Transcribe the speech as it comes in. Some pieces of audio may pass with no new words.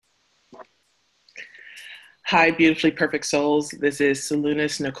Hi, beautifully perfect souls. This is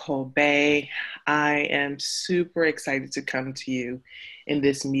Salunas Nicole Bay. I am super excited to come to you in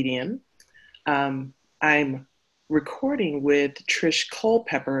this medium. I'm recording with Trish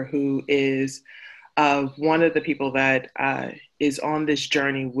Culpepper, who is one of the people that is on this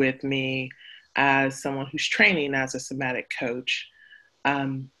journey with me as someone who's training as a somatic coach.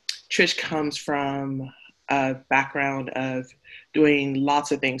 Um, Trish comes from a background of doing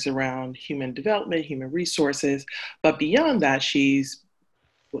lots of things around human development, human resources, but beyond that, she's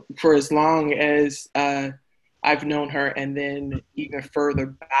for as long as I've known her, and then even further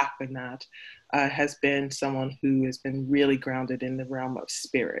back than that, has been someone who has been really grounded in the realm of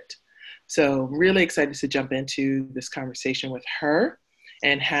spirit. So, I'm really excited to jump into this conversation with her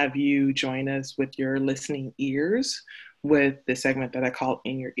and have you join us with your listening ears with the segment that I call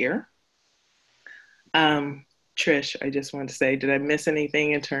In Your Ear. Um, Trish, I just wanted to say, did I miss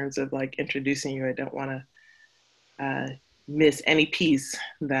anything in terms of like introducing you? I don't want to miss any piece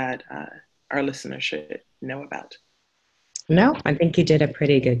that our listeners should know about. No, I think you did a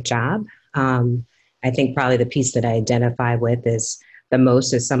pretty good job. Um, I think probably the piece that I identify with is the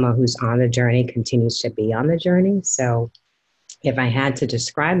most is someone who's on the journey, continues to be on the journey. So if I had to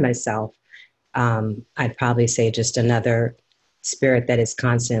describe myself, I'd probably say just another spirit that is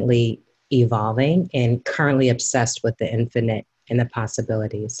constantly evolving and currently obsessed with the infinite and the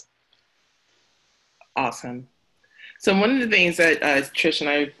possibilities. Awesome. So one of the things that Trish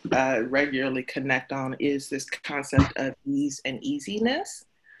and I regularly connect on is this concept of ease and easiness.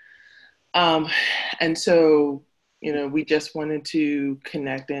 Um, and so, we just wanted to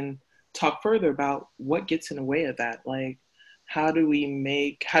connect and talk further about what gets in the way of that. Like, how do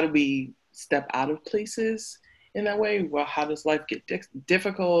we step out of places in that way? Well, how does life get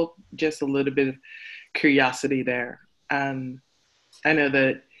difficult? Just a little bit of curiosity there. I know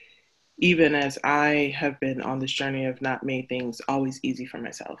that even as I have been on this journey of not made things always easy for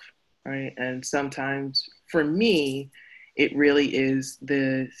myself, right? And sometimes for me, it really is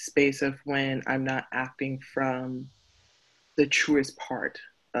the space of when I'm not acting from the truest part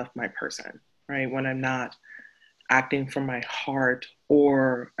of my person, right? When I'm not acting from my heart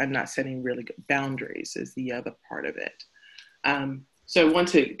or I'm not setting really good boundaries is the other part of it. So I want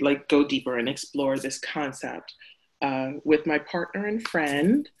to like go deeper and explore this concept with my partner and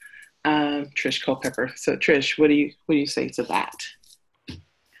friend, Trish Culpepper. So Trish, what do you say to that?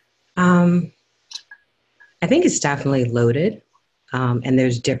 Um, I think it's definitely loaded, and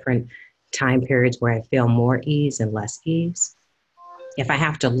there's different time periods where I feel more ease and less ease. If I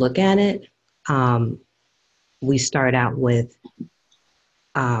have to look at it, um, we start out with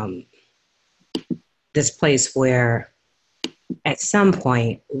um, this place where at some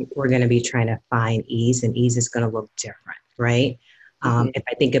point we're going to be trying to find ease, and ease is going to look different, right? Mm-hmm. If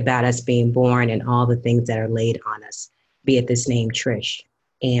I think about us being born and all the things that are laid on us, be it this name Trish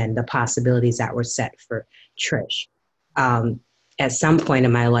and the possibilities that were set for Trish. Um, at some point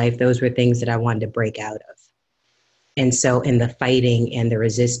in my life, those were things that I wanted to break out of. And so, in the fighting and the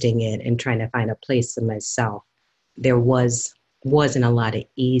resisting it and trying to find a place in myself, there wasn't a lot of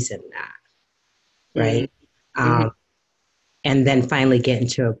ease in that, right? Mm-hmm. Um, and then finally getting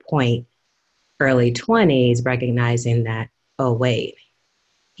to a point, early 20s, recognizing that, oh, wait,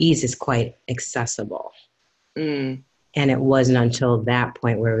 ease is quite accessible. Mm. And it wasn't until that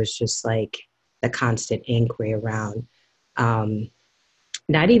point where it was just like the constant inquiry around um,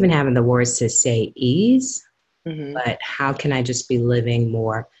 not even having the words to say ease, Mm-hmm. but how can I just be living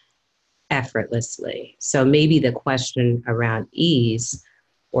more effortlessly? So maybe the question around ease,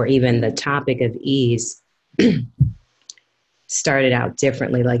 or even the topic of ease, started out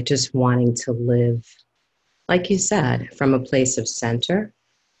differently, like just wanting to live, like you said, from a place of center,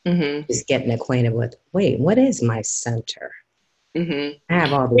 Mm-hmm. just getting acquainted with, wait, what is my center? Mm-hmm. I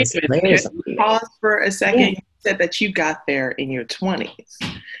have all Wait these a minute. Can layers on you me. pause for a second? Yeah, You said that you got there in your 20s.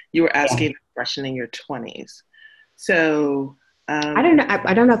 You were yeah. asking a question in your 20s. So, I don't know.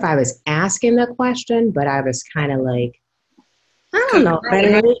 I don't know if I was asking the question, but I was kind of like, I don't because know if girl, in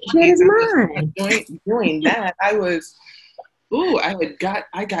any my of this shit 20s, is I was mine. doing that.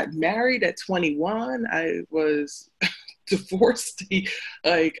 I got married at 21. I was divorced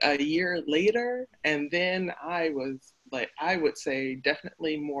like a year later. And then I was like, I would say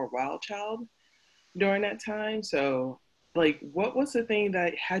definitely more wild child during that time. So, like, what was the thing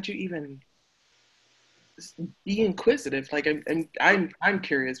that had you even be inquisitive? Like, I'm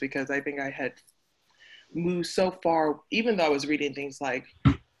curious because I think I had moved so far, even though I was reading things like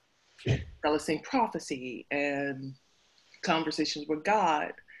Celestine Prophecy and Conversations with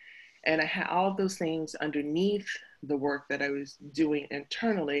God, and I had all of those things underneath the work that I was doing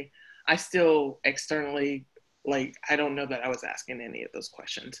internally. I still externally Like, I don't know that I was asking any of those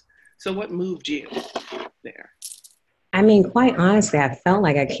questions. So what moved you there? I mean, quite honestly, I felt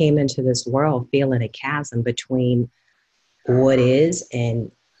like I came into this world feeling a chasm between what is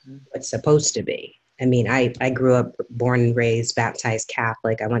and what's supposed to be. I mean, I grew up born and raised baptized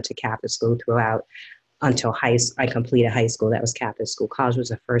Catholic. I went to Catholic school throughout until I completed high school. That was Catholic school. College was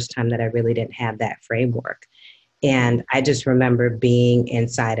the first time that I really didn't have that framework. And I just remember being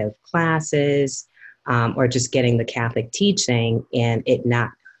inside of classes or just getting the Catholic teaching and it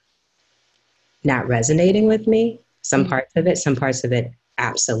not resonating with me. Some parts of it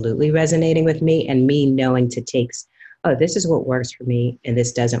absolutely resonating with me, and me knowing to take, oh, this is what works for me, and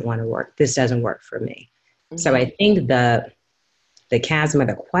this doesn't want to work. This doesn't work for me. So I think the chasm of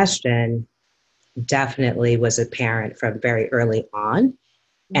the question definitely was apparent from very early on.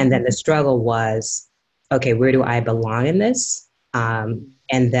 And then the struggle was, okay, where do I belong in this? And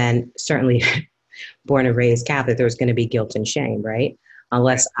then certainly born and raised Catholic, there's going to be guilt and shame, right?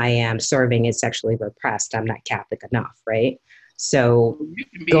 Unless I am serving as sexually repressed, I'm not Catholic enough, right? So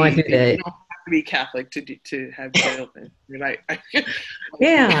going through you don't have to be Catholic to have guilt. You're like,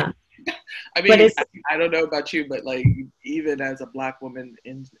 yeah. I mean, I don't know about you, but like, even as a Black woman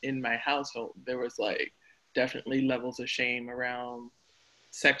in my household, there was like definitely levels of shame around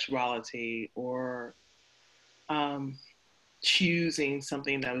sexuality or choosing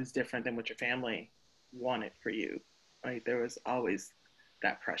something that was different than what your family wanted for you. Right? There was always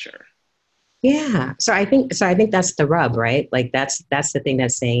that pressure. Yeah. So I think that's the rub, right? Like that's the thing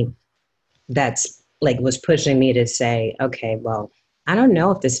that's like was pushing me to say, okay, well, I don't know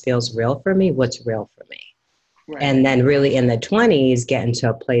if this feels real for me. What's real for me? Right. And then really in the 20s, getting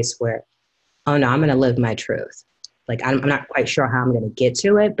to a place where, oh no, I'm going to live my truth. Like I'm not quite sure how I'm going to get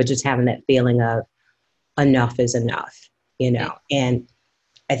to it, but just having that feeling of enough is enough, you know? And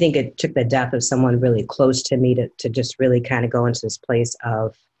I think it took the death of someone really close to me to just really kind of go into this place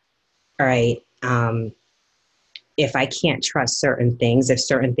of, all right, if I can't trust certain things, if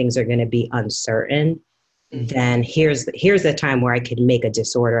certain things are going to be uncertain, then here's the time where I could make a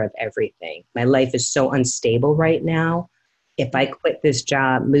disorder of everything. My life is so unstable right now. If I quit this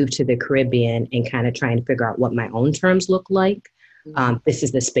job, move to the Caribbean, and kind of try and figure out what my own terms look like, this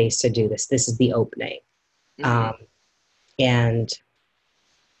is the space to do this. This is the opening. And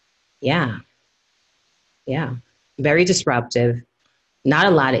yeah, very disruptive. Not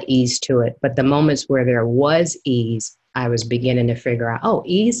a lot of ease to it, but the moments where there was ease, I was beginning to figure out, oh,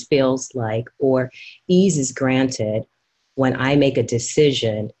 ease feels like, or ease is granted when I make a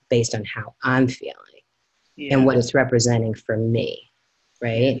decision based on how I'm feeling and what it's representing for me,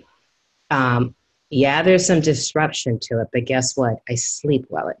 right? Yeah, there's some disruption to it, but guess what? I sleep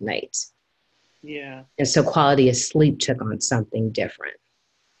well at night. Yeah. And so quality of sleep took on something different.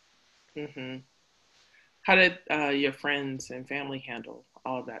 How did your friends and family handle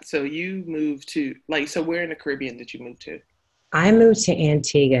all of that? So you moved to, like, so where in the Caribbean did you move to? I moved to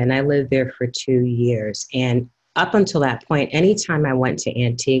Antigua and I lived there for 2 years. And up until that point, anytime I went to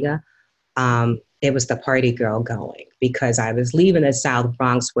Antigua, it was the party girl going because I was leaving the South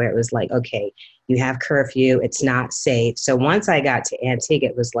Bronx where it was like, okay, you have curfew, it's not safe. So once I got to Antigua,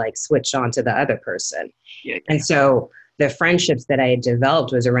 it was like switch on to the other person. Yeah. And so the friendships that I had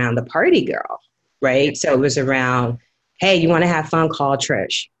developed was around the party girl, right? So it was around, hey, you want to have fun? Call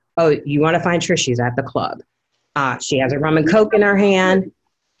Trish. Oh, you want to find Trish? She's at the club. She has a rum and coke in her hand,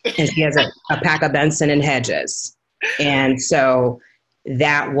 and she has a pack of Benson and Hedges. And so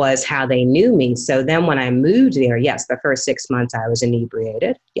that was how they knew me. So then when I moved there, yes, the first 6 months I was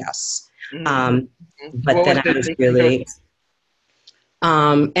inebriated. Yes. But what then I was really,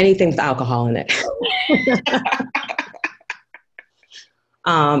 anything with alcohol in it.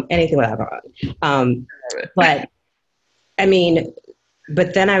 Anything with alcohol. But I mean,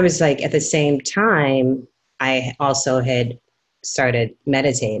 but then I was like, at the same time, I also had started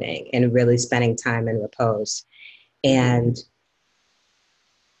meditating and really spending time in repose. And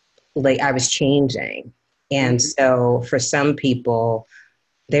like I was changing. And so for some people,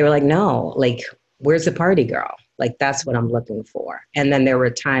 they were like, no, like, where's the party girl? Like, that's what I'm looking for. And then there were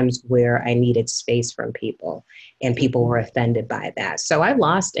times where I needed space from people and people were offended by that. So I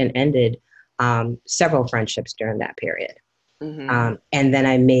lost and ended several friendships during that period. And then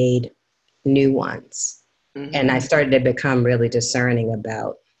I made new ones. And I started to become really discerning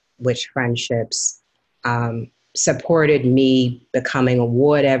about which friendships supported me becoming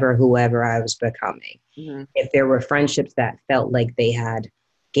whoever I was becoming. If there were friendships that felt like they had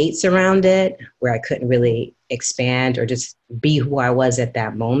gates around it, where I couldn't really expand or just be who I was at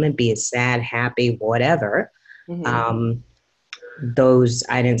that moment, be it sad, happy, whatever, those,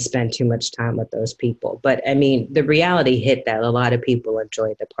 I didn't spend too much time with those people. But I mean, the reality hit that a lot of people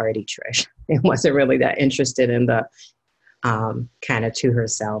enjoyed the party, Trish. It wasn't really that interested in the kind of to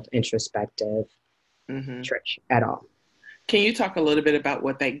herself introspective Hmm. Trish at all. Can you talk a little bit about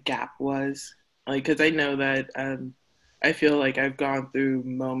what that gap was? Like, because I know that I feel like I've gone through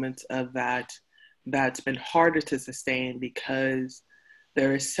moments of that that's been harder to sustain because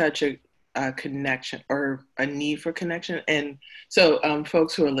there is such a connection or a need for connection. And so,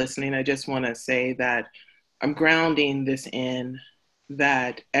 folks who are listening, I just want to say that I'm grounding this in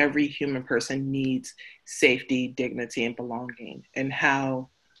that every human person needs safety, dignity, and belonging, and how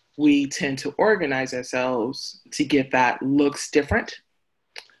we tend to organize ourselves to get that looks different.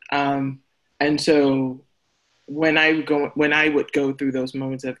 Um, and so when I would go through those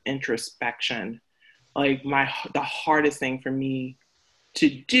moments of introspection, like the hardest thing for me to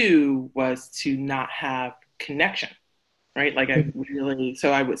do was to not have connection, right? Like I really,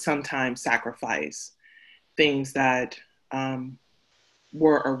 so I would sometimes sacrifice things that um,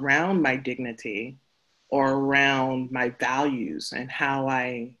 were around my dignity or around my values and how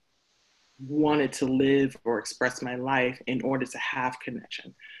I wanted to live or express my life in order to have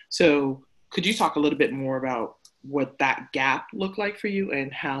connection. So, could you talk a little bit more about what that gap looked like for you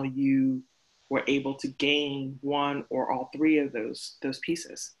and how you were able to gain one or all three of those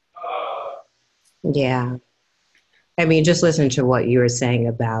pieces? Yeah. I mean, just listen to what you were saying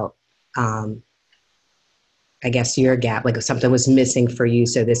about, um, I guess, your gap, like if something was missing for you,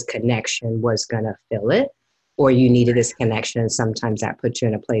 so this connection was going to fill it, or you needed this connection, and sometimes that puts you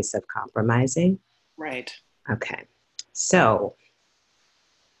in a place of compromising. Right. Okay. So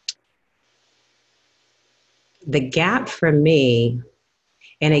the gap for me,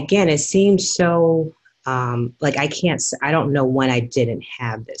 and again, it seems so like I don't know when I didn't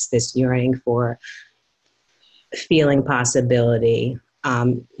have this yearning for feeling possibility,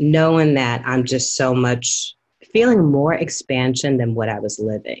 knowing that I'm just so much feeling more expansion than what I was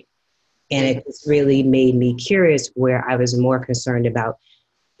living. And Mm-hmm. it just really made me curious where I was more concerned about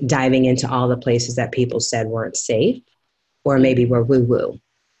diving into all the places that people said weren't safe or maybe were woo woo,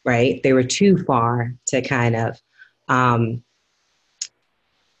 right? They were too far to kind of, um,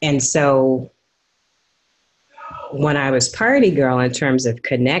 and so when I was party girl in terms of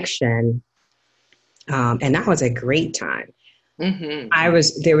connection, and that was a great time.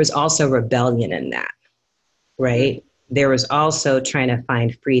 Mm-hmm. There was also rebellion in that, right? There was also trying to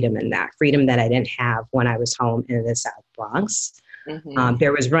find freedom in that, freedom that I didn't have when I was home in the South Bronx. Mm-hmm.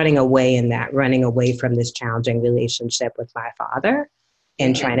 There was running away in that, running away from this challenging relationship with my father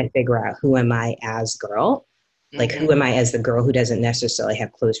and Mm-hmm. trying to figure out who am I as girl? Like, Mm-hmm. who am I as the girl who doesn't necessarily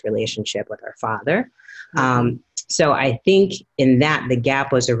have close relationship with her father? Mm-hmm. So I think in that, the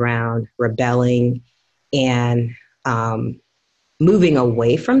gap was around rebelling and um, moving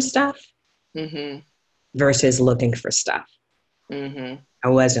away from stuff Mm-hmm. versus looking for stuff. Mm-hmm. I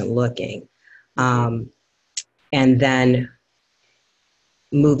wasn't looking. Mm-hmm. Um, and then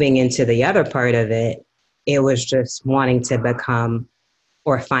moving into the other part of it, it was just wanting to become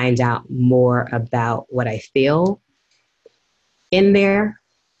or find out more about what I feel in there,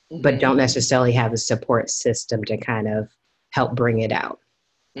 but Mm-hmm. don't necessarily have a support system to kind of help bring it out.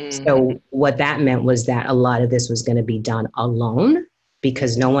 Mm-hmm. So, what that meant was that a lot of this was going to be done alone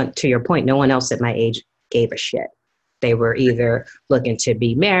because no one, to your point, no one else at my age gave a shit. They were either looking to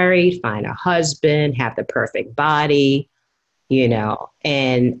be married, find a husband, have the perfect body,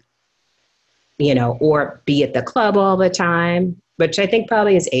 and or be at the club all the time, which I think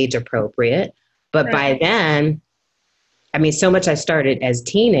probably is age appropriate. But Right. by then, I mean, so much I started as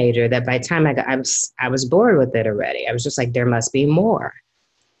teenager that by the time I was bored with it already. I was just like, there must be more.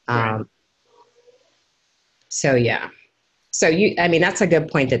 Right. Um, so yeah. I mean, that's a good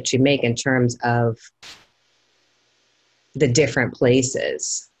point that you make in terms of the different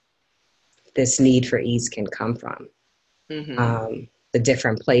places this need for ease can come from. Mm-hmm. The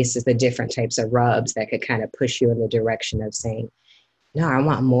different places, the different types of rubs that could kind of push you in the direction of saying, no, I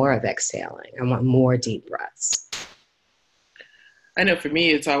want more of exhaling. I want more deep breaths. I know for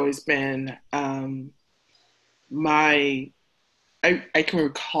me, it's always been my. I can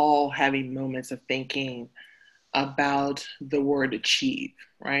recall having moments of thinking about the word achieve,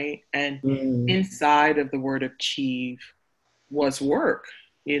 right? And Mm, inside of the word achieve was work,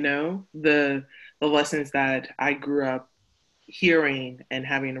 the lessons that I grew up hearing and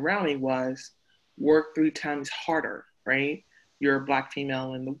having around me was work 3 times harder, right? You're a black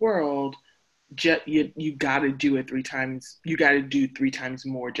female in the world, you got to do it 3 times. You got to do 3 times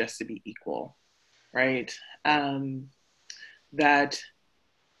more just to be equal, right? That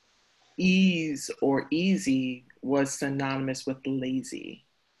ease or easy was synonymous with lazy,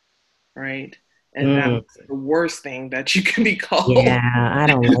 right? And that Mm. was the worst thing that you can be called. Yeah, I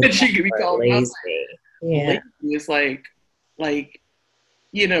don't like That that you can be word, called. And I was lazy. like, Yeah. lazy is like,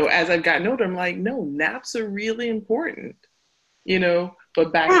 as I've gotten older, I'm like, no, naps are really important,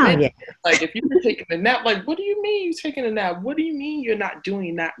 But back Oh, then, yeah. like, if you were taking a nap, like, what do you mean you're taking a nap? What do you mean you're not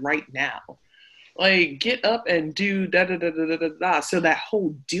doing that right now? Like, get up and do da da da da da da da. So that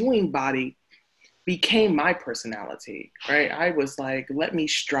whole doing body became my personality, right? I was like, let me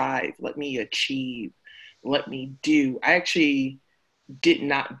strive, let me achieve, let me do. I actually did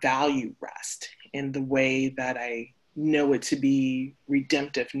not value rest in the way that I know it to be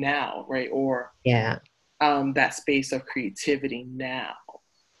redemptive now, right? Or Yeah. that space of creativity now.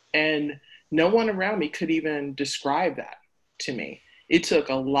 And no one around me could even describe that to me. It took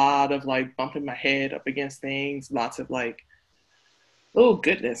a lot of like bumping my head up against things, lots of like, oh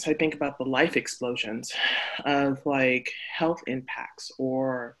goodness, I think about the life explosions of like health impacts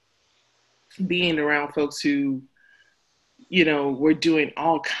or being around folks who, were doing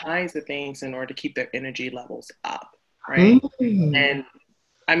all kinds of things in order to keep their energy levels up, right? Mm. And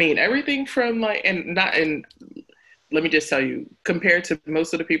I mean, everything from like, and let me just tell you, compared to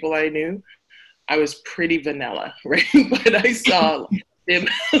most of the people I knew, I was pretty vanilla, right? But I saw them,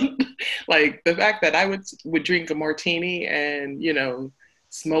 like the fact that I would drink a martini and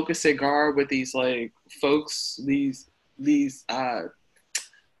smoke a cigar with these like folks, these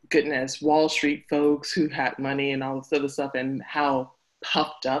goodness Wall Street folks who had money and all this other stuff, and how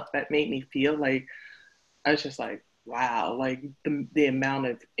puffed up that made me feel. Like I was just like, wow, like the amount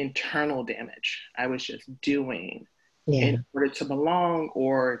of internal damage I was just doing Yeah. in order to belong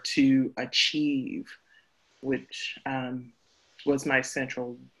or to achieve, which was my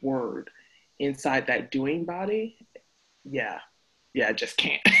central word inside that doing body. Yeah, yeah, I just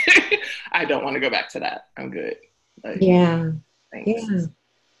can't. I don't want to go back to that. I'm good. Like, Yeah. thanks. Yeah.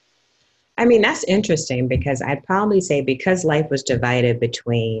 I mean, that's interesting because I'd probably say because life was divided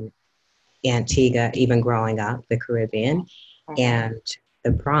between Antigua, even growing up, the Caribbean, Uh-huh. and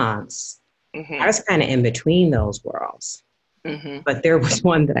the Bronx, I Mm-hmm. was kind of in between those worlds. Mm-hmm. But there was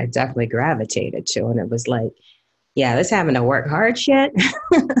one that I definitely gravitated to, and it was like, yeah, this having to work hard shit.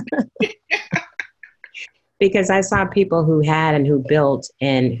 Because I saw people who had and who built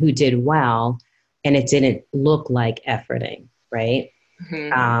and who did well, and it didn't look like efforting, right?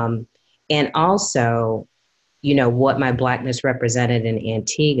 Mm-hmm. Um, and also, what my Blackness represented in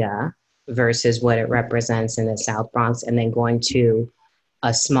Antigua versus what it represents in the South Bronx, and then going to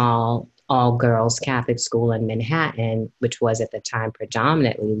a small all girls Catholic school in Manhattan, which was at the time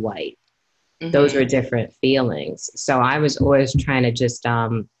predominantly white. Those Mm-hmm. were different feelings. So I was always trying to just,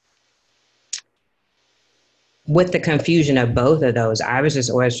 with the confusion of both of those, I was just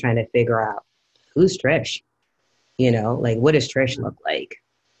always trying to figure out who's Trish, like what does Trish look like?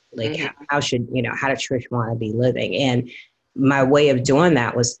 Like Mm-hmm. how does Trish want to be living? And my way of doing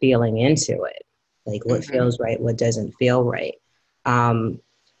that was feeling into it, like what Mm-hmm. feels right, what doesn't feel right. Um,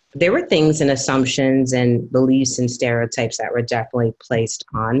 there were things and assumptions and beliefs and stereotypes that were definitely placed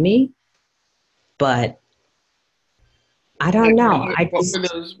on me, but I don't Like, know.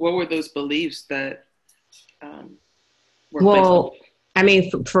 what were those beliefs that um, were placed on? Well, I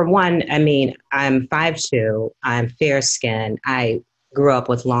mean, for one, I mean, I'm 5'2", I'm fair skinned. I grew up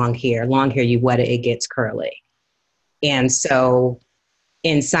with long hair. Long hair, you wet it, it gets curly. And so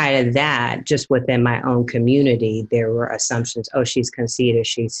inside of that, just within my own community, there were assumptions. Oh, she's conceited,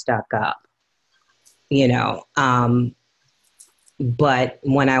 she's stuck up, you know. But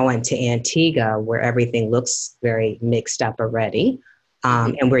when I went to Antigua, where everything looks very mixed up already,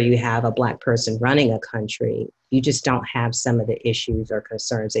 Mm-hmm. and where you have a Black person running a country, you just don't have some of the issues or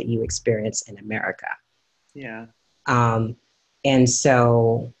concerns that you experience in America. Yeah. Um, and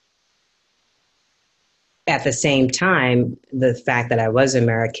so at the same time, the fact that I was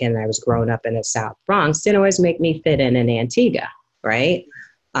American, I was growing up in the South Bronx, didn't always make me fit in Antigua, right?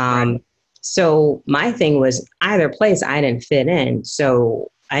 Right. So my thing was either place I didn't fit in.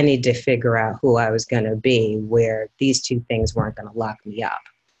 So I need to figure out who I was going to be where these two things weren't going to lock me up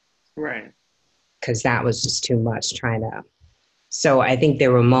Right. because that was just too much trying to. So I think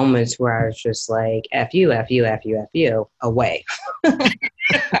there were moments where I was just like, F you, F you, F you, F you, away.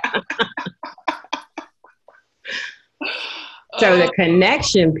 So the Oh,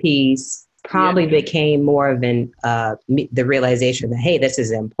 connection piece yeah. probably became more of the realization that, hey, this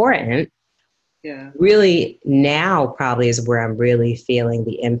is important. Yeah. Really now probably is where I'm really feeling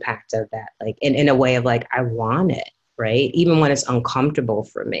the impact of that, like in a way of like, I want it, right? Even when it's uncomfortable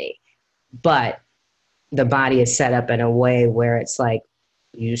for me. But the body is set up in a way where it's like,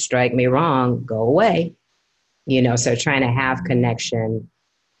 you strike me wrong, go away. So trying to have connection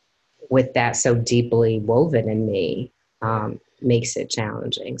with that so deeply woven in me makes it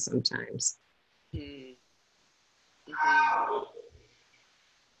challenging sometimes. Mm. Mhm.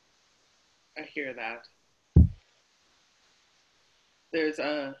 I hear that. There's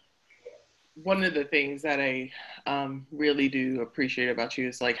one of the things that I really do appreciate about you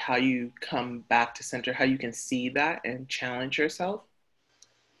is like how you come back to center, how you can see that and challenge yourself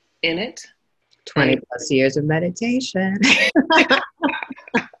in it. 20 And plus years of meditation.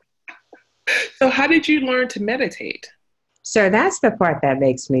 so, how did you learn to meditate? So that's the part that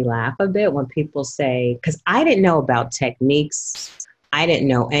makes me laugh a bit when people say, because I didn't know about techniques. I didn't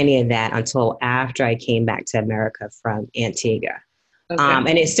know any of that until after I came back to America from Antigua. Okay.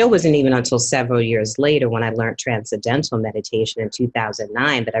 And it still wasn't even until several years later when I learned transcendental meditation in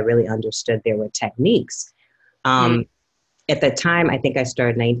 2009 that I really understood there were techniques. Mm. Um, at the time, I think I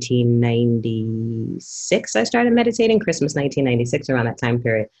started 1996. I started meditating, Christmas 1996, around that time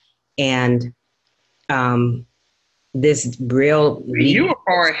period. And um, this real You leap. were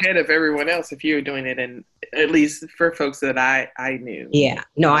far ahead of everyone else if you were doing it, and at least for folks that I knew. Yeah,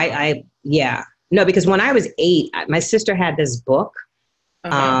 no, yeah, no, because when I was 8, my sister had this book Uh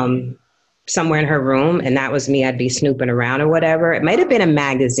huh. um, somewhere in her room, and that was me. I'd be snooping around or whatever. It might have been a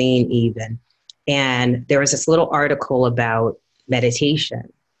magazine even, and there was this little article about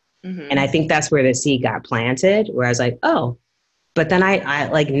meditation, and Mm-hmm. I think that's where the seed got planted. Where I was like, oh, but then I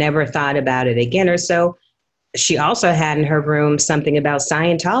like never thought about it again or so. She also had in her room something about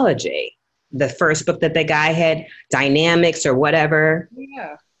Scientology, the first book that the guy had, Dynamics or whatever.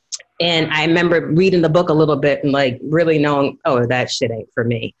 Yeah. And I remember reading the book a little bit and like really knowing, oh, that shit ain't for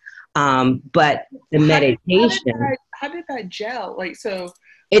me. But the meditation, How did that gel? Like so.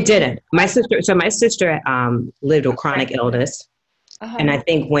 it didn't. My sister lived with chronic illness. Uh And huh. I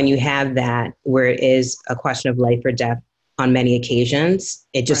think when you have that, where it is a question of life or death on many occasions,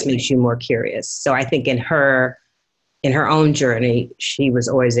 it just Right. makes you more curious. So I think in her own journey, she was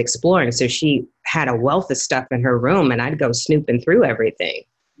always exploring. So she had a wealth of stuff in her room, and I'd go snooping through everything.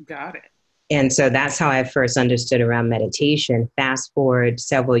 Got it. And so that's how I first understood around meditation. Fast forward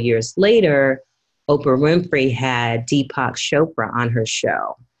several years later, Oprah Winfrey had Deepak Chopra on her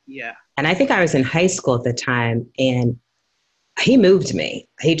show. Yeah. And I think I was in high school at the time, and he moved me.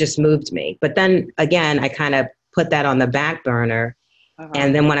 He just moved me. But then again, I kind of put that on the back burner. Uh huh.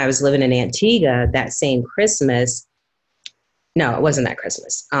 And then when I was living in Antigua that same Christmas, no, it wasn't that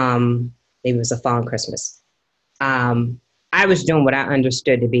Christmas. Maybe it was the following Christmas. Um, I was doing what I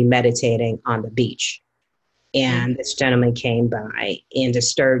understood to be meditating on the beach. Mm-hmm. And this gentleman came by and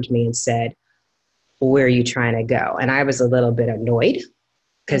disturbed me and said, where are you trying to go? And I was a little bit annoyed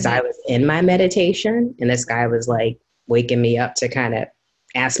because I was in my meditation. And this guy was like waking me up to kind of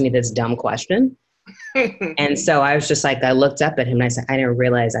ask me this dumb question. And so I was just like, I looked up at him and I said, I didn't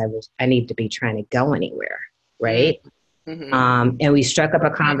realize I need to be trying to go anywhere. Right. Mm-hmm. And we struck up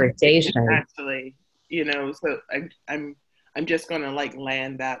a conversation. Actually, so I'm just gonna like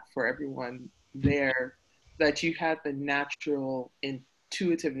land that for everyone there, that you had the natural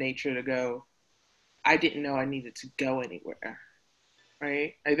intuitive nature to go, I didn't know I needed to go anywhere.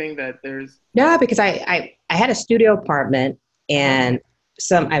 Right? I think that there's No, because I had a studio apartment and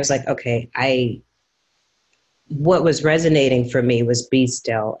I was like, okay, what was resonating for me was be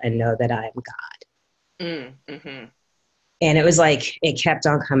still and know that I am God. mm-hmm. And it was like, it kept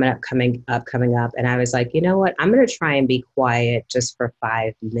on coming up, coming up, coming up. And I was like, you know what? I'm going to try and be quiet just for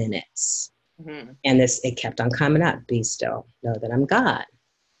 5 minutes. Mm-hmm. And it kept on coming up, be still, know that I'm God.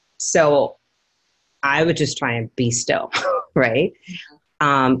 So I would just try and be still, right?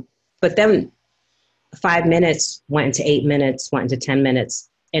 But then 5 minutes went into 8 minutes, went into 10 minutes.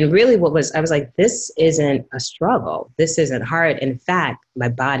 And really I was like, this isn't a struggle. This isn't hard. In fact, my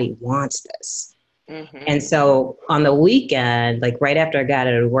body wants this. Mm-hmm. And so on the weekend, like right after I got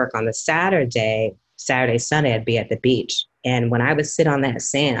out of work on the Saturday, Sunday, I'd be at the beach. And when I would sit on that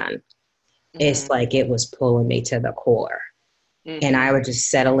sand, it's like it was pulling me to the core. And I would just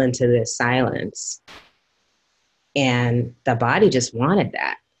settle into this silence. And the body just wanted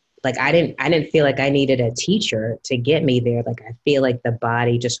that. Like I didn't feel like I needed a teacher to get me there. Like I feel like the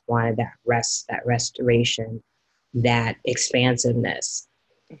body just wanted that rest, that restoration, that expansiveness.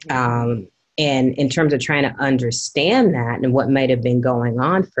 And in terms of trying to understand that and what might have been going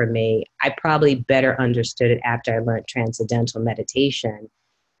on for me, I probably better understood it after I learned transcendental meditation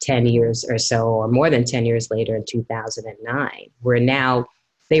 10 years or so, or more than 10 years later in 2009, where now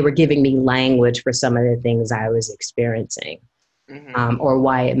they were giving me language for some of the things I was experiencing, or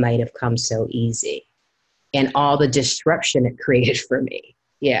why it might have come so easy and all the disruption it created for me.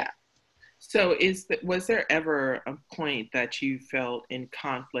 Yeah. So was there ever a point that you felt in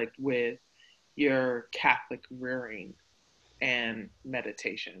conflict with your Catholic rearing and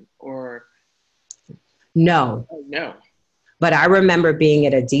meditation, or No, oh no? but I remember being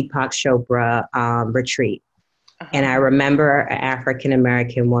at a Deepak Chopra retreat. And Uh-huh. I remember an African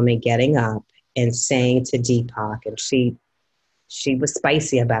American woman getting up and saying to Deepak, and she was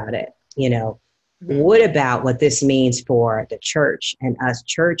spicy about it, you know, Mm-hmm. what about what this means for the church and us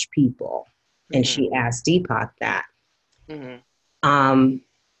church people? And Mm-hmm. she asked Deepak that. Mm-hmm. Um,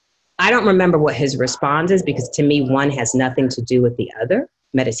 I don't remember what his response is because to me, one has nothing to do with the other.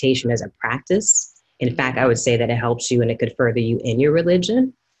 Meditation is a practice. In Mm-hmm. fact, I would say that it helps you and it could further you in your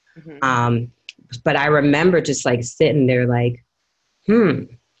religion. Mm-hmm. Um, but I remember just like sitting there like,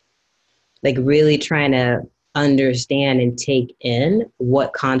 like really trying to understand and take in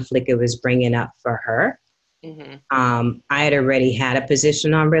what conflict it was bringing up for her. Mm-hmm. I had already had a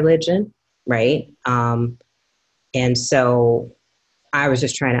position on religion, right? And so I was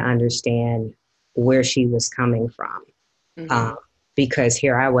just trying to understand where she was coming from. Mm-hmm. Um, because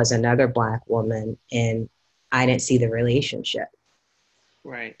here I was, another Black woman, and I didn't see the relationship.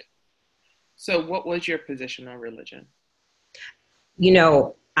 Right. So, what was your position on religion? You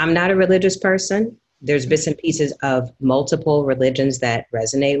know, I'm not a religious person. There's Mm-hmm. bits and pieces of multiple religions that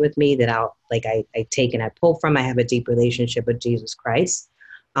resonate with me that I take and I pull from. I have a deep relationship with Jesus Christ.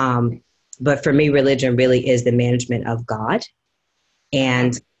 But for me, religion really is the management of God. Uh-huh.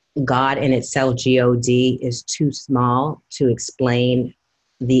 And God in itself, God, is too small to explain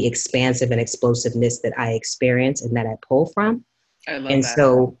the expansive and explosiveness that I experience and that I pull from. I love And that.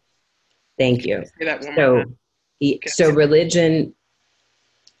 so, thank Can you. you say that one more time? So, so religion,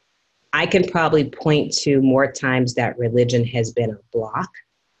 I can probably point to more times that religion has been a block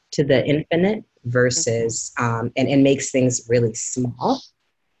to the infinite versus, and makes things really small,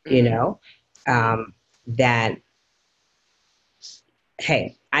 you Mm-hmm. know, Mm-hmm. that,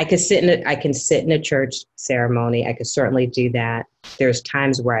 hey, I can sit in a church ceremony. I could certainly do that. There's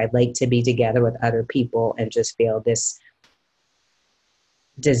times where I'd like to be together with other people and just feel this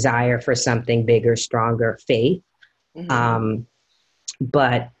desire for something bigger, stronger, faith. Mm-hmm. Um,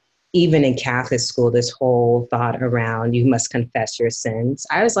 but even in Catholic school, this whole thought around you must confess your sins.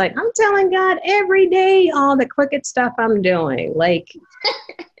 I was like, I'm telling God every day all the crooked stuff I'm doing. Like,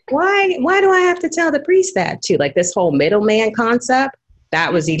 why do I have to tell the priest that too? Like this whole middleman concept,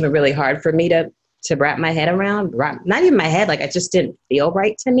 that was even really hard for me to wrap my head around. Not even my head, like it just didn't feel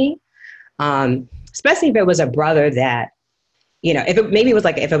right to me. Especially if it was a brother that, you know, maybe it was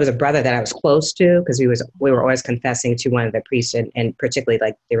like if it was a brother that I was close to, because we were always confessing to one of the priests, and particularly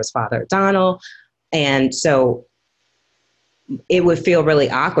like there was Father O'Donnell, and so it would feel really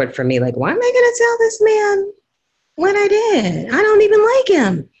awkward for me. Like, why am I going to tell this man what I did? I don't even like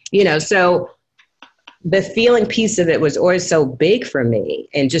him, you know. So the feeling piece of it was always so big for me,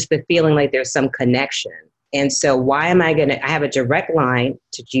 and just the feeling like there's some connection. And so why am I going to? I have a direct line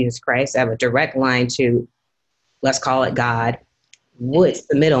to Jesus Christ. I have a direct line to, let's call it God. What's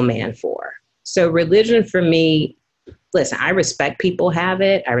the middleman for? So religion for me, listen, I respect people have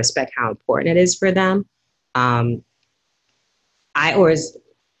it. I respect how important it is for them. I always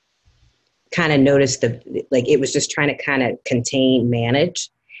kind of noticed like it was just trying to kind of contain,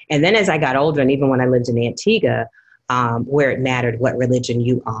 manage. And then as I got older, and even when I lived in Antigua, where it mattered what religion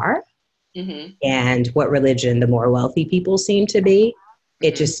you are Mm-hmm. and what religion the more wealthy people seem to be, it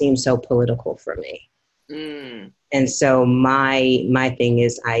Mm-hmm. just seemed so political for me. Mm. And so my thing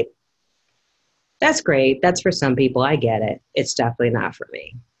is that's great. That's for some people. I get it. It's definitely not for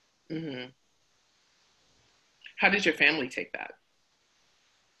me. Mm-hmm. How did your family take that?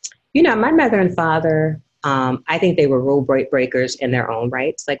 You know, my mother and father, I think they were rule breakers in their own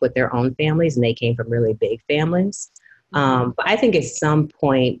rights, like with their own families, and they came from really big families. Mm-hmm. But I think at some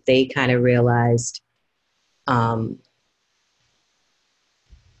point they kind of realized um,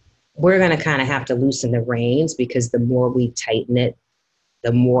 we're going to kind of have to loosen the reins because the more we tighten it,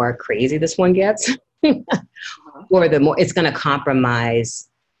 the more crazy this one gets, Uh-huh. or the more it's going to compromise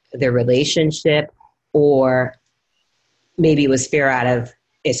their relationship, or maybe it was fear out of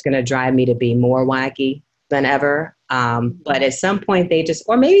it's going to drive me to be more wacky than ever. But at some point they just,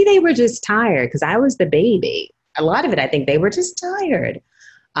 or maybe they were just tired because I was the baby. A lot of it, I think they were just tired.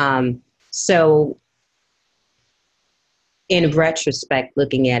 So in retrospect,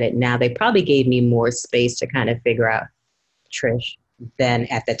 looking at it now, they probably gave me more space to kind of figure out Trish than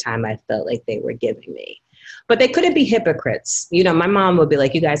at the time I felt like they were giving me. But they couldn't be hypocrites. You know, my mom would be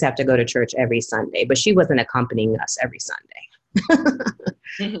like, you guys have to go to church every Sunday, but she wasn't accompanying us every Sunday.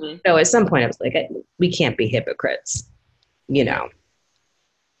 Mm-hmm. So at some point I was like, we can't be hypocrites, you know.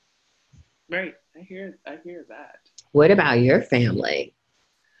 Right. I hear that. What about your family?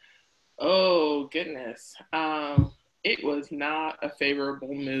 Oh goodness. It was not a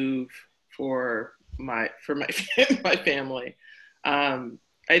favorable move for my my family. Um,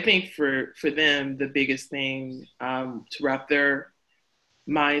 I think for them the biggest thing to wrap their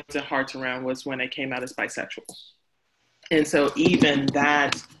minds and hearts around was when I came out as bisexual. And so even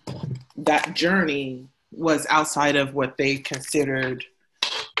that journey was outside of what they considered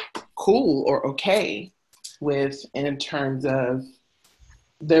cool or okay with in terms of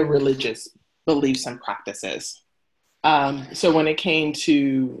their religious beliefs and practices. So when it came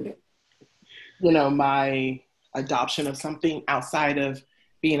to, my adoption of something outside of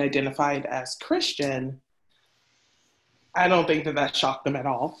being identified as Christian, I don't think that shocked them at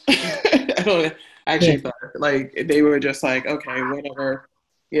all. I don't Yeah. actually thought like they were just like, okay, whatever.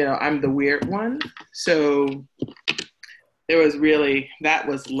 I'm the weird one. So that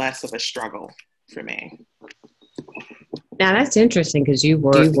was less of a struggle for me. Now that's interesting because you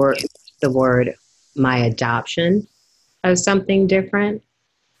were the word my adoption of something different.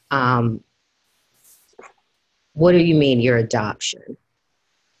 Um, what do you mean your adoption?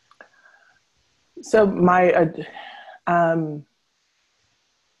 So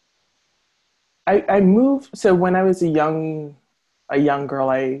I moved. So when I was a young girl,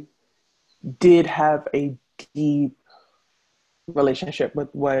 I did have a deep relationship with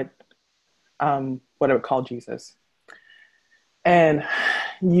what I would call Jesus. And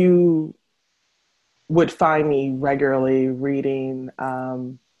you would find me regularly reading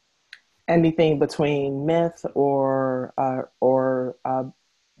anything between myth or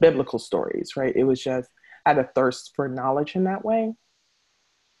biblical stories, right? It was just I had a thirst for knowledge in that way.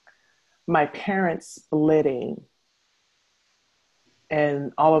 My parents splitting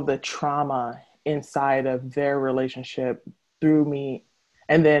and all of the trauma inside of their relationship threw me,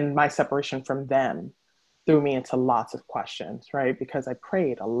 and then my separation from them threw me into lots of questions, right? Because I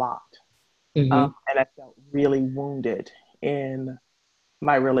prayed a lot. Mm-hmm. And I felt really wounded in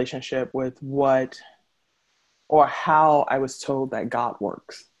my relationship with what or how I was told that God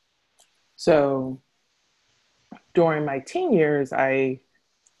works. So during my teen years, I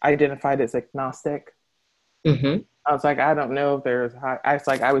identified as agnostic. Mm-hmm. I was like, I don't know if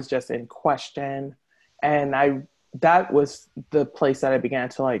I was just in question. And that was the place that I began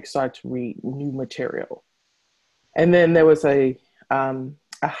to like start to read new material. And then there was a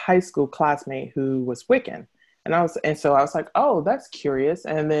high school classmate who was Wiccan. And so I was like, oh, that's curious.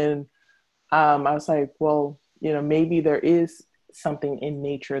 And then I was like, well, maybe there is something in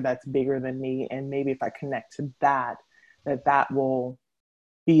nature that's bigger than me. And maybe if I connect to that will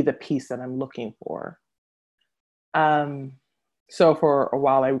be the piece that I'm looking for. Um, so for a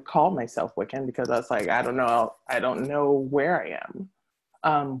while, I called myself Wiccan because I was like, I don't know where I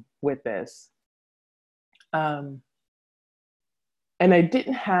am with this. Um, and I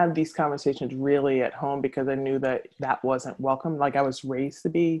didn't have these conversations really at home because I knew that wasn't welcome. Like I was raised to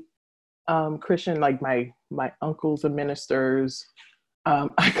be Christian, like my uncles are ministers.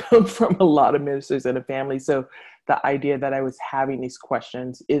 I come from a lot of ministers in a family, so the idea that I was having these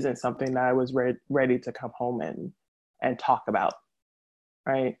questions isn't something that I was ready to come home and talk about,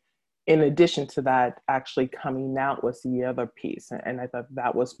 right? In addition to that, actually coming out was the other piece, and I thought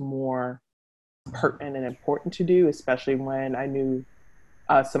that was more pertinent and important to do, especially when I knew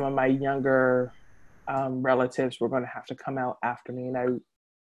some of my younger relatives were going to have to come out after me, and I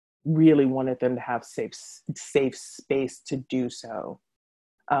really wanted them to have safe space to do so.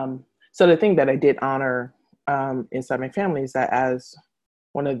 So the thing that I did honor inside my family is that as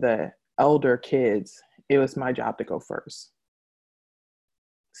one of the elder kids, it was my job to go first.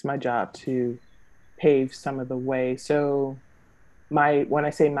 It's my job to pave some of the way. So when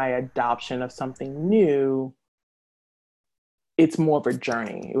I say my adoption of something new, it's more of a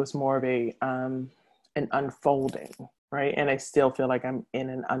journey. It was more of an unfolding, right? And I still feel like I'm in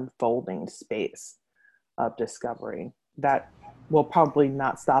an unfolding space of discovery that will probably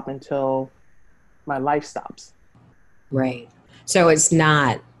not stop until my life stops. Right. So it's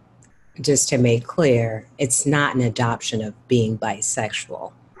not, just to make clear, it's not an adoption of being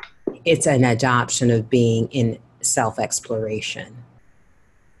bisexual. It's an adoption of being in self exploration.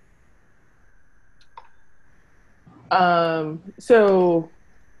 So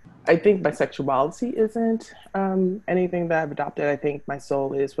I think my sexuality isn't anything that I've adopted. I think my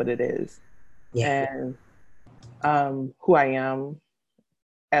soul is what it is. Yeah. And who I am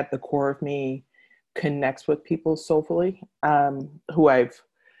at the core of me connects with people soulfully. Who I've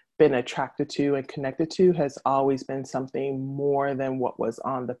been attracted to and connected to has always been something more than what was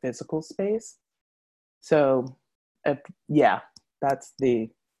on the physical space. So, yeah, that's the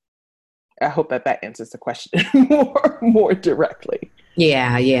I hope that answers the question more directly.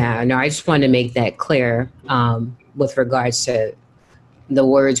 Yeah. No, I just wanted to make that clear with regards to the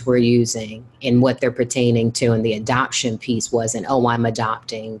words we're using and what they're pertaining to, and the adoption piece wasn't, oh, I'm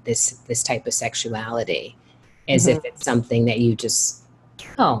adopting this type of sexuality, as if it's something that you just,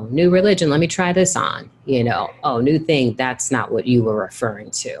 oh, new religion, let me try this on, oh, new thing. That's not what you were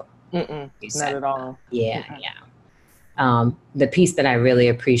referring to. Not at all. Yeah. The piece that I really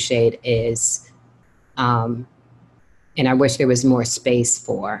appreciate is, and I wish there was more space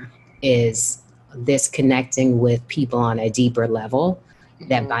for, is this connecting with people on a deeper level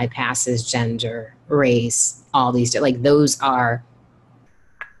that bypasses gender, race, all these, like, those are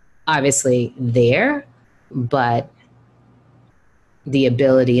obviously there, but the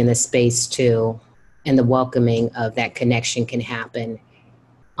ability and the space to, and the welcoming of that connection can happen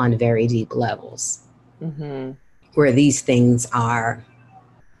on very deep levels, where these things are,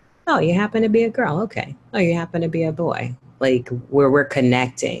 oh, you happen to be a girl, okay, oh, you happen to be a boy, like, where we're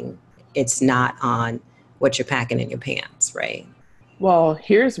connecting, it's not on what you're packing in your pants, right? Well,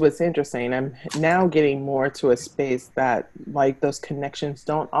 here's what's interesting. I'm now getting more to a space that, like, those connections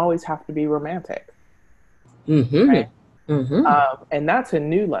don't always have to be romantic. Right? And that's a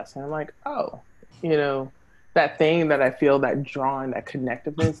new lesson. I'm like, oh, that thing that I feel, that drawing, that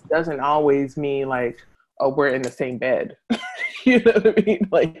connectiveness doesn't always mean like, oh, we're in the same bed. You know what I mean?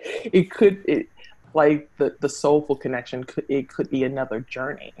 Like, like the soulful connection could be another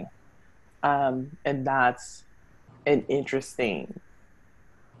journey. And that's an interesting,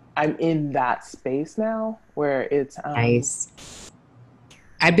 I'm in that space now where it's nice.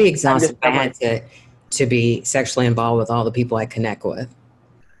 I'd be exhausted if I had to be sexually involved with all the people I connect with.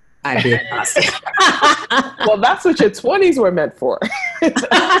 I'd be exhausted. Well, that's what your 20s were meant for.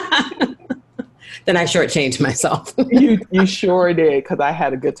 Then I shortchanged myself. You sure did, because I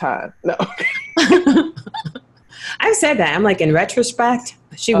had a good time. No. I said that. I'm like, in retrospect,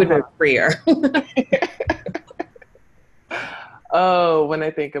 she would have been freer. Oh, when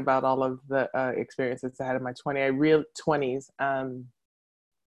I think about all of the experiences I had in my 20s,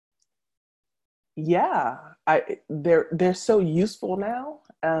 yeah, they're so useful now,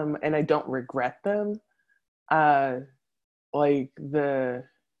 and I don't regret them. Like the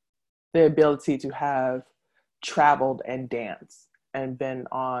ability to have traveled and danced and been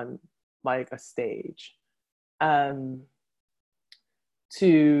on like a stage,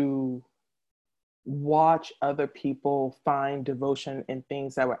 to watch other people find devotion in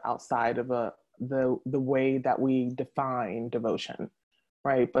things that were outside of the way that we define devotion,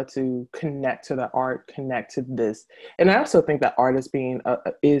 right? But to connect to the art, connect to this. And I also think that art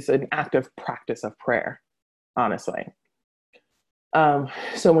is an active practice of prayer, honestly.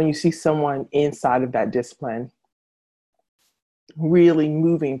 So when you see someone inside of that discipline really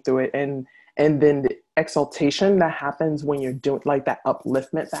moving through it, and then the exaltation that happens when you're doing, like, that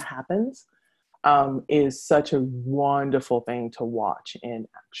upliftment that happens, is such a wonderful thing to watch in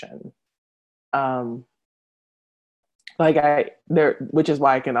action. Which is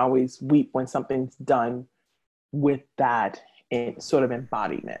why I can always weep when something's done with that sort of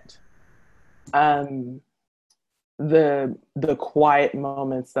embodiment. The quiet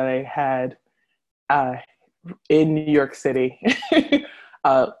moments that I had in New York City,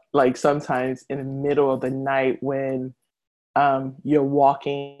 like sometimes in the middle of the night when you're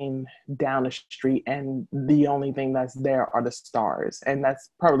walking down the street and the only thing that's there are the stars, and that's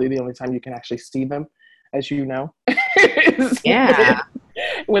probably the only time you can actually see them, as you know. Yeah.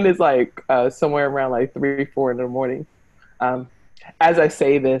 When it's like somewhere around like 3-4 in the morning. As I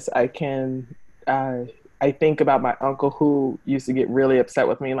say this, I think about my uncle who used to get really upset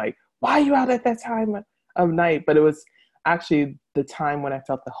with me, like, why are you out at that time of night? But it was actually the time when I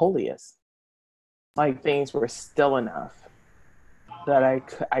felt the holiest. Like, things were still enough that I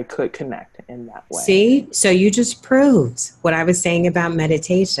could connect in that way. See, so you just proved what I was saying about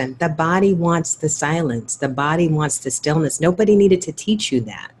meditation. The body wants the silence. The body wants the stillness. Nobody needed to teach you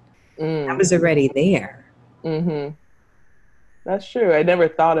that. That was already there. That's true. I never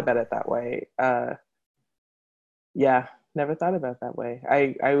thought about it that way. Never thought about it that way.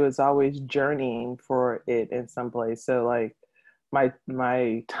 I was always journeying for it in some place. So like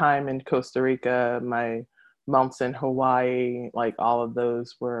my time in Costa Rica, my months in Hawaii, like all of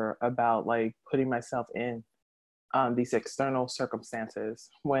those were about like putting myself in these external circumstances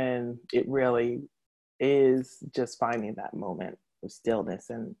when it really is just finding that moment of stillness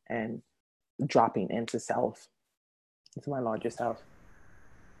and dropping into self, into my larger self.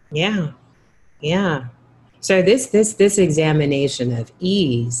 Yeah. So this examination of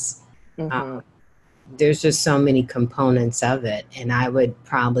ease, there's just so many components of it, and I would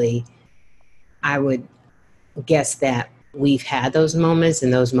probably I would guess that we've had those moments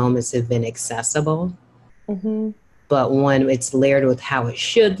and those moments have been accessible. Mm-hmm. But when it's layered with how it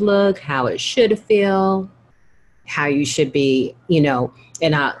should look, how it should feel, how you should be,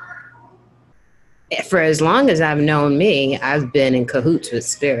 and for as long as I've known me, I've been in cahoots with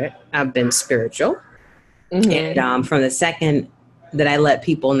spirit. I've been spiritual. Mm-hmm. And from the second that I let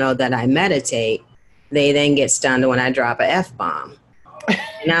people know that I meditate, they then get stunned when I drop a F-bomb.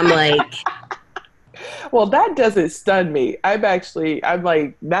 And I'm like, well, that doesn't stun me. I'm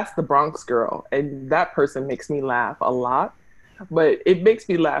like, that's the Bronx girl. And that person makes me laugh a lot. But it makes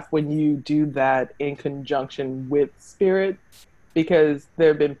me laugh when you do that in conjunction with spirit, because there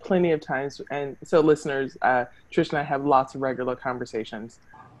have been plenty of times. And so listeners, Trish and I have lots of regular conversations.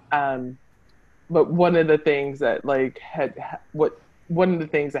 But one of the things that one of the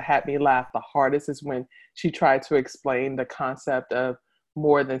things that had me laugh the hardest is when she tried to explain the concept of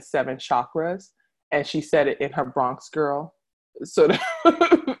more than 7 chakras, and she said it in her Bronx girl sort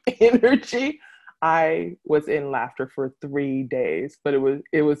of energy. I was in laughter for 3 days, but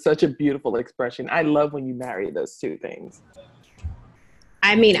it was such a beautiful expression. I love when you marry those two things.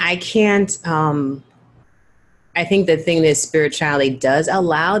 I mean, I can't. I think the thing that spirituality does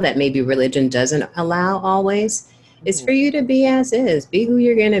allow that maybe religion doesn't allow always is for you to be as is, be who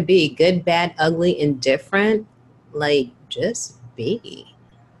you're going to be, good, bad, ugly, indifferent, like just be.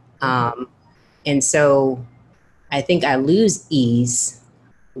 And so I think I lose ease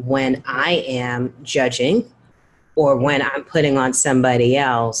when I am judging or when I'm putting on somebody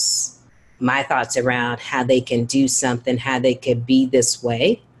else my thoughts around how they can do something, how they could be this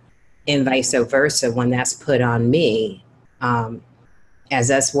way, and vice versa when that's put on me. As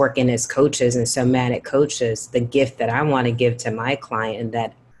us working as coaches and somatic coaches, the gift that I want to give to my client and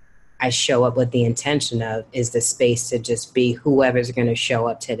that I show up with the intention of is the space to just be whoever's going to show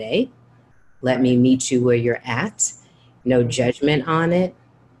up today. Let me meet you where you're at. No judgment on it.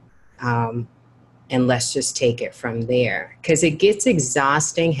 And let's just take it from there. Because it gets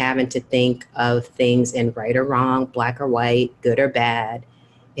exhausting having to think of things in right or wrong, black or white, good or bad.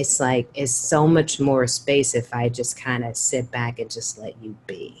 It's like, it's so much more space if I just kind of sit back and just let you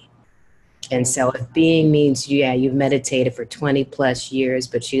be. And so if being means, you've meditated for 20 plus years,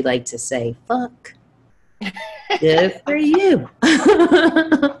 but you like to say, fuck, good for you.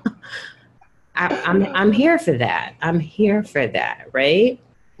 I'm here for that. I'm here for that, right?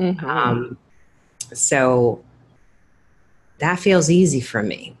 Mm-hmm. So that feels easy for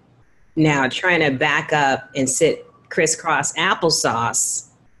me. Now, trying to back up and sit crisscross applesauce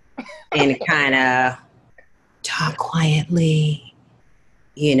and kind of talk quietly,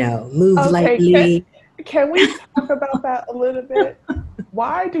 move lightly. Can we talk about that a little bit?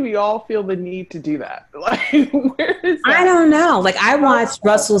 Why do we all feel the need to do that? Like, where is that? I don't know. Like, I watched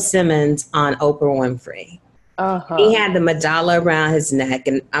Russell Simmons on Oprah Winfrey. He had the medalla around his neck,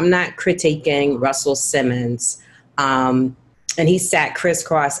 and I'm not critiquing Russell Simmons. And he sat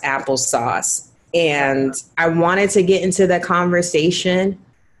crisscross applesauce. And I wanted to get into the conversation,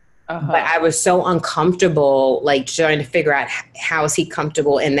 but I was so uncomfortable, like trying to figure out how is he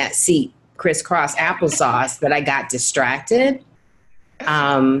comfortable in that seat, crisscross applesauce, that I got distracted.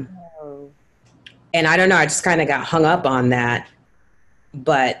 And I don't know, I just kind of got hung up on that.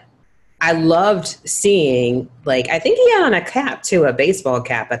 But I loved seeing, like, I think he had on a cap too, a baseball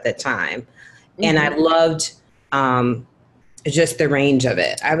cap at the time. Mm-hmm. And I loved just the range of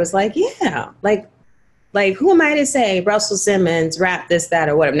it. I was like, yeah, like who am I to say Russell Simmons rap this, that,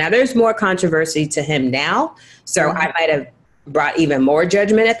 or whatever. Now there's more controversy to him now. So I might have brought even more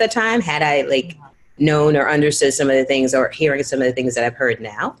judgment at the time had I known or understood some of the things or hearing some of the things that I've heard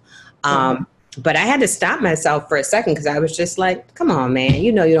now. But I had to stop myself for a second because I was just like, come on, man,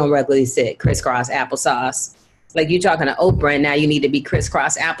 you don't regularly sit crisscross applesauce. Like, you talking to Oprah and now you need to be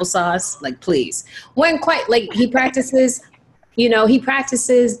crisscross applesauce? Like, please. When quite, like, he practices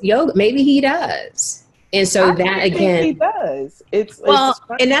yoga. Maybe he does. And so that, again, he does. It's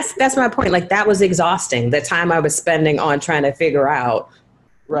and that's my point. Like, that was exhausting. The time I was spending on trying to figure out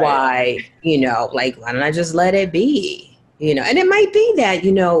why, why don't I just let it be? And it might be that,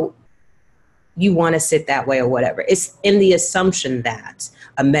 you want to sit that way or whatever. It's in the assumption that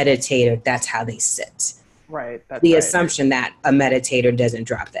a meditator, that's how they sit. Right. That's the assumption that a meditator doesn't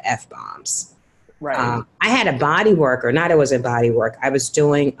drop the F-bombs. Right. I had a body work, or not, it wasn't body work. I was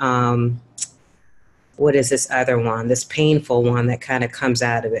doing, what is this other one? This painful one that kind of comes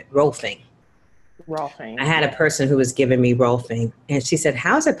out of it, Rolfing. I had a person who was giving me Rolfing, and she said,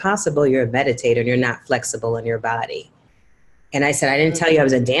 how is it possible you're a meditator and you're not flexible in your body? And I said, I didn't tell you I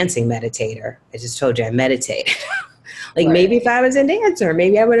was a dancing meditator. I just told you I meditated. Like Right. maybe if I was a dancer,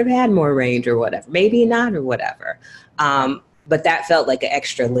 maybe I would have had more range or whatever. Maybe not or whatever. But that felt like an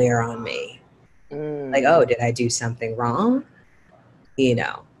extra layer on me. Like, oh, Mm. did I do something wrong? You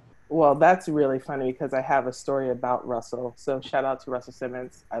know. Well, that's really funny because I have a story about Russell. So shout out to Russell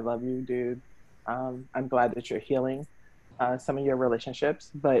Simmons. I love you, dude. I'm glad that you're healing some of your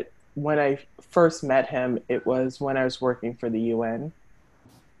relationships. But when I first met him, it was when I was working for the UN.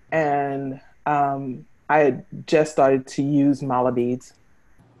 And I had just started to use mala beads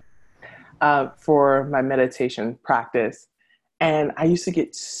for my meditation practice. And I used to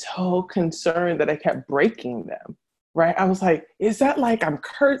get so concerned that I kept breaking them, right? I was like, is that like I'm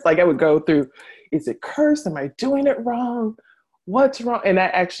cursed? Like I would go through, is it cursed? Am I doing it wrong? What's wrong? And I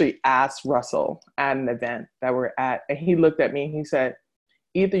actually asked Russell at an event that we're at, and he looked at me and he said,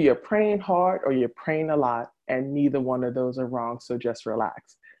 either you're praying hard or you're praying a lot, and neither one of those are wrong. So just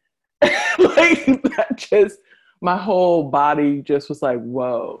relax. Like that just, my whole body just was like,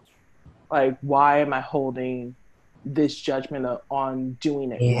 whoa, like, why am I holding this judgment on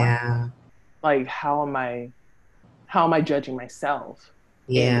doing it right? Yeah. Like, how am I judging myself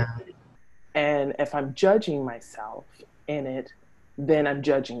in Yeah. it? And if I'm judging myself in it, then I'm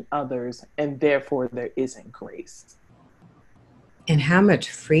judging others, and therefore there isn't grace. And how much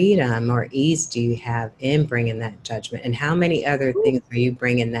freedom or ease do you have in bringing that judgment? And how many other things are you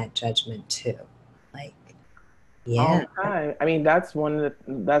bringing that judgment to? Like, All yeah. the time. I mean, that's one of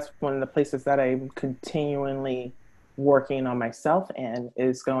the places that I'm continually working on myself in,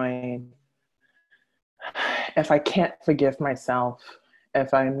 is going, if I can't forgive myself,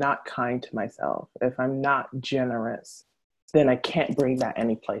 if I'm not kind to myself, if I'm not generous, then I can't bring that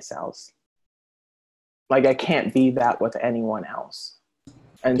anyplace else. Like I can't be that with anyone else.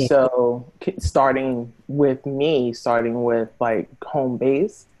 And Yeah. so starting with me, starting with like home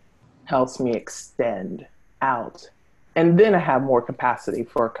base, helps me extend out. And then I have more capacity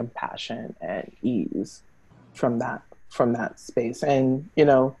for compassion and ease from that space. And,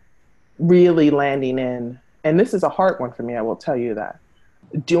 really landing in, and this is a hard one for me, I will tell you that.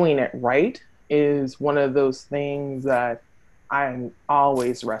 Doing it right is one of those things that I'm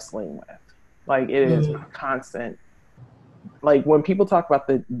always wrestling with. Like it is my constant. Like when people talk about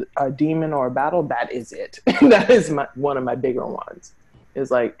a demon or a battle, that is it. That is one of my bigger ones.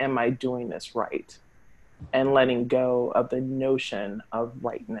 Is like, am I doing this right? And letting go of the notion of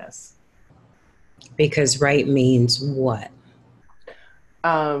rightness. Because right means what?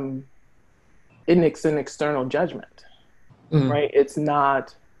 Um, it's an external judgment, Mm. right? It's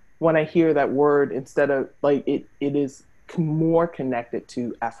not, when I hear that word, instead of like it is more connected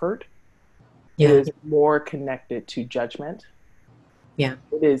to effort. It Yeah. is more connected to judgment. Yeah.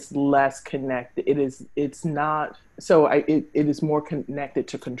 It is less connected. It's not, so it is more connected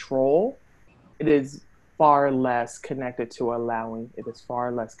to control. It is far less connected to allowing. It is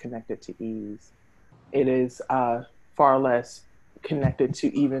far less connected to ease. It is far less connected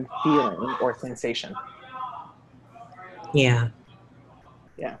to even feeling or sensation. Yeah.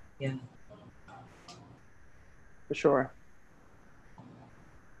 Yeah, Yeah. for sure.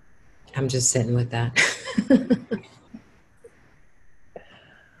 I'm just sitting with that.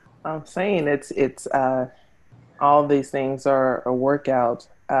 I'm saying it's all these things are a workout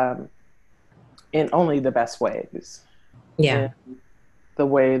in only the best ways. Yeah. In the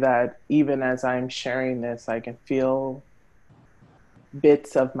way that even as I'm sharing this, I can feel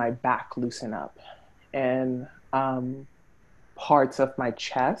bits of my back loosen up, and parts of my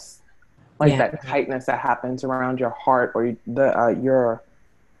chest, like Yeah. that tightness that happens around your heart or your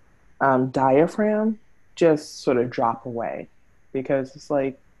diaphragm, just sort of drop away, because it's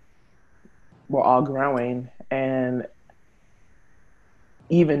like we're all growing. And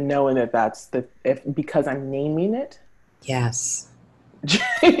even knowing that that's the, if because I'm naming it, Yes.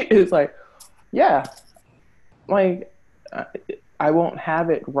 it's like, yeah, like uh, I won't have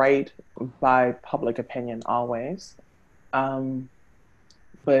it right by public opinion always, um,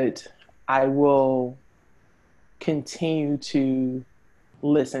 but I will continue to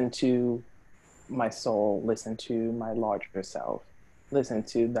listen to my soul, listen to my larger self, listen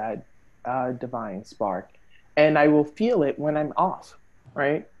to that divine spark, and I will feel it when I'm off,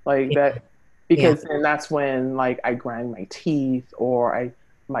 right? Like Yeah. that, Yeah. because and that's when like I grind my teeth, or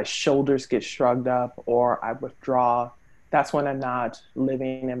my shoulders get shrugged up, or I withdraw. That's when I'm not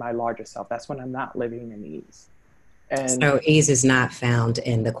living in my larger self. That's when I'm not living in ease. And So ease is not found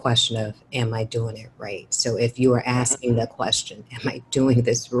in the question of, am I doing it right? So if you are asking the question, am I doing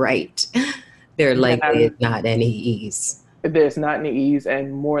this right? There then likely is not any ease. there's not any ease,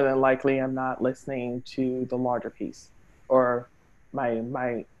 and more than likely I'm not listening to the larger piece, or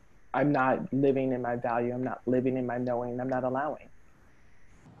my I'm not living in my value. I'm not living in my knowing. I'm not allowing.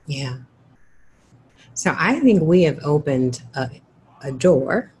 Yeah. So I think we have opened a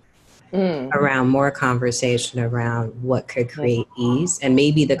door Mm. around more conversation around what could create ease. And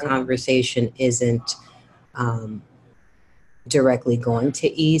maybe the conversation isn't um, directly going to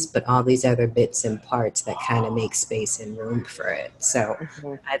ease, but all these other bits and parts that kind of make space and room for it. So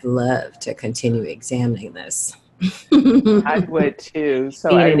Mm-hmm. I'd love to continue examining this. I would too. So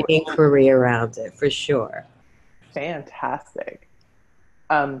Being I an would, inquiry around it for sure. fantastic.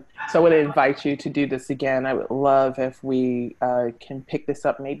 So I would invite you to do this again. I would love if we can pick this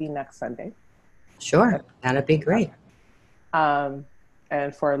up maybe next Sunday. Sure, that'd be great. Um,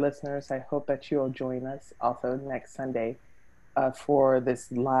 and for our listeners, I hope that you'll join us also next Sunday for this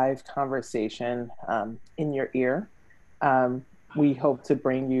live conversation in your ear. We hope to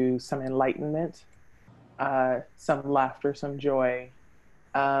bring you some enlightenment, some laughter, some joy,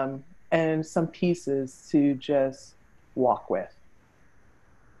 and some pieces to just walk with.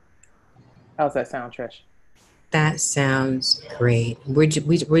 How's that sound, Trish? That sounds great. We're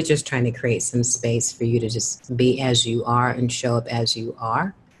just trying to create some space for you to just be as you are and show up as you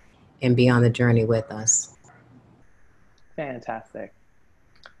are and be on the journey with us. Fantastic.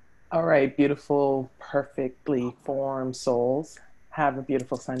 All right, beautiful, perfectly formed souls. Have a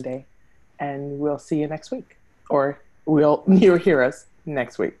beautiful Sunday, and we'll see you next week. Or you'll hear us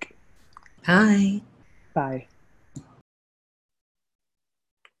next week. Bye. Bye.